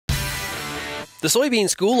The Soybean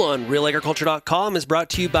School on RealAgriculture.com is brought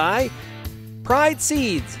to you by Pride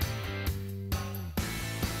Seeds,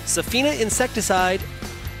 Safina Insecticide,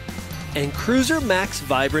 and Cruiser Max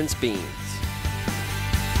Vibrance Beans.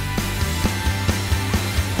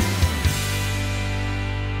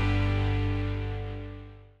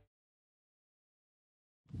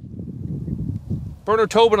 Bernard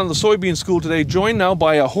Tobin on the Soybean School today, joined now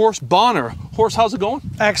by Horst Bohner. Horst, how's it going?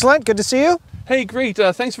 Excellent, good to see you. Hey, great,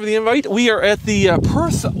 thanks for the invite. We are at the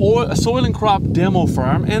Perth Soil and Crop Demo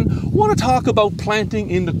Farm and want to talk about planting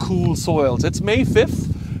into cool soils. It's May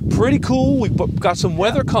 5th, pretty cool. We've got some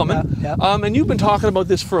weather coming, and you've been talking about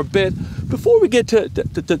this for a bit. Before we get to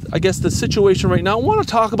I guess, the situation right now, I want to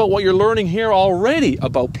talk about what you're learning here already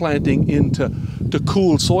about planting into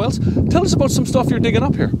cool soils. Tell us about some stuff you're digging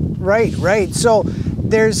up here. Right. So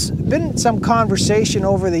there's been some conversation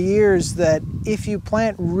over the years that if you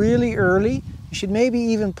plant really early, you should maybe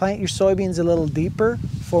even plant your soybeans a little deeper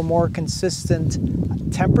for more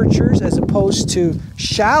consistent temperatures as opposed to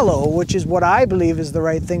shallow, which is what I believe is the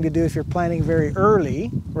right thing to do if you're planting very early,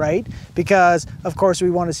 right? Because of course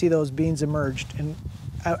we want to see those beans emerge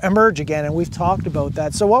again, and we've talked about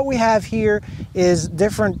that. So what we have here is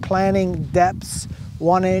different planting depths,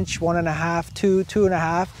 1 inch, 1.5, 2,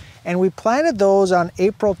 2.5, and we planted those on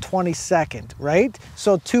April 22nd, right?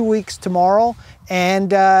 So 2 weeks tomorrow,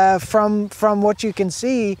 and from what you can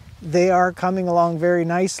see, they are coming along very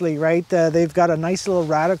nicely, right? They've got a nice little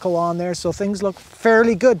radical on there, so things look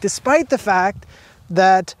fairly good, despite the fact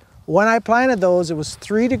that when I planted those, it was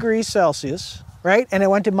 3 degrees Celsius, right? And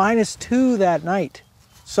it went to -2 that night.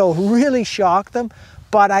 So really shocked them.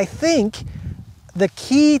 But I think the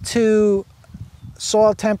key to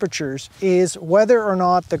soil temperatures is whether or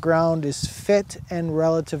not the ground is fit and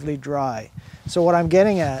relatively dry. So what I'm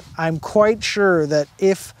getting at, I'm quite sure that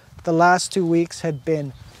if the last 2 weeks had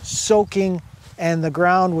been soaking and the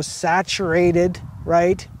ground was saturated,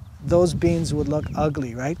 right, those beans would look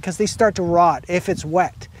ugly, right? Because they start to rot if it's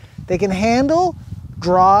wet. They can handle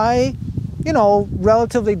dry,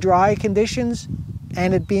 relatively dry conditions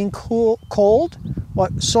and it being cold.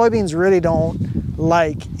 What soybeans really don't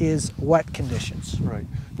like is wet conditions. Right.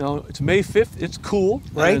 Now, it's May 5th, it's cool.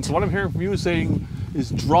 Right. And so what I'm hearing from you is saying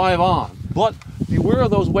is drive on. But beware of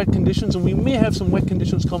those wet conditions, and we may have some wet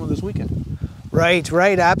conditions coming this weekend. Right,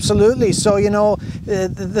 absolutely. So,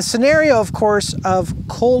 the scenario, of course, of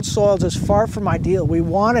cold soils is far from ideal. We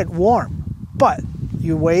want it warm, but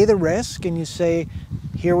you weigh the risk and you say,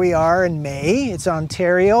 here we are in May, it's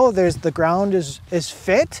Ontario, the ground is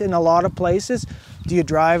fit in a lot of places. Do you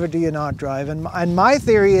drive or do you not drive? And my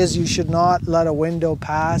theory is you should not let a window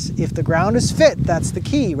pass. If the ground is fit, that's the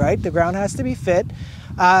key, right? The ground has to be fit.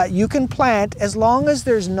 You can plant as long as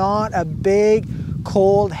there's not a big,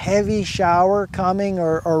 cold, heavy shower coming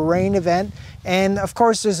or rain event. And of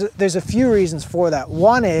course, there's a few reasons for that.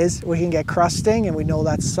 One is we can get crusting, and we know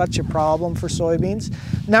that's such a problem for soybeans.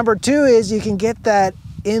 Number 2 is you can get that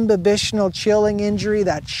imbibitional chilling injury,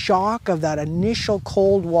 that shock of that initial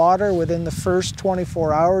cold water within the first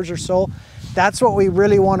 24 hours or so. That's what we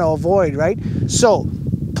really want to avoid, right? So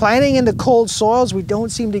planting into cold soils, we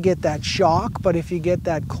don't seem to get that shock, but if you get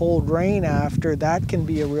that cold rain after, that can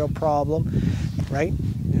be a real problem, right?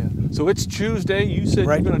 Yeah. So it's Tuesday. You said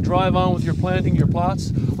you're going to drive on with your planting your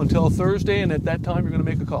plots until Thursday, and at that time you're going to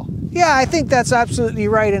make a call. Yeah, I think that's absolutely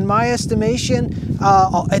right. In my estimation,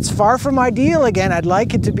 it's far from ideal. Again, I'd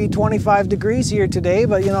like it to be 25 degrees here today,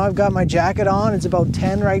 but I've got my jacket on. It's about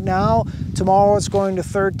 10 right now. Tomorrow it's going to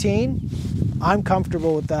 13. I'm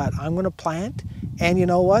comfortable with that. I'm going to plant, and you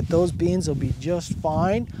know what? Those beans will be just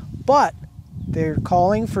fine, but they're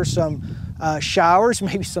calling for some showers,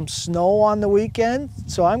 maybe some snow on the weekend.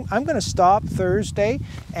 So I'm going to stop Thursday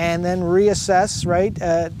and then reassess, right,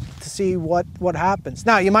 to see what happens.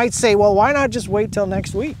 Now, you might say, well, why not just wait till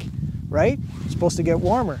next week, right? It's supposed to get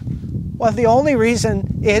warmer. Well, the only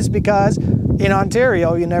reason is because in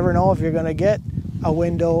Ontario, you never know if you're going to get a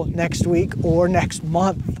window next week or next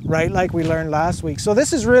month, right, like we learned last week. So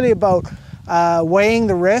this is really about weighing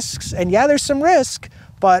the risks. And yeah, there's some risk,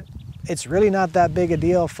 but it's really not that big a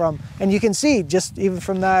deal and you can see just even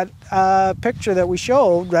from that picture that we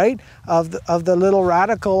showed, right, of the little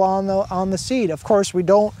radical on the seed. Of course, we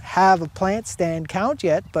don't have a plant stand count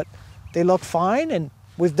yet, but they look fine, and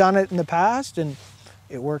we've done it in the past, and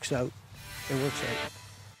it works out. It works out.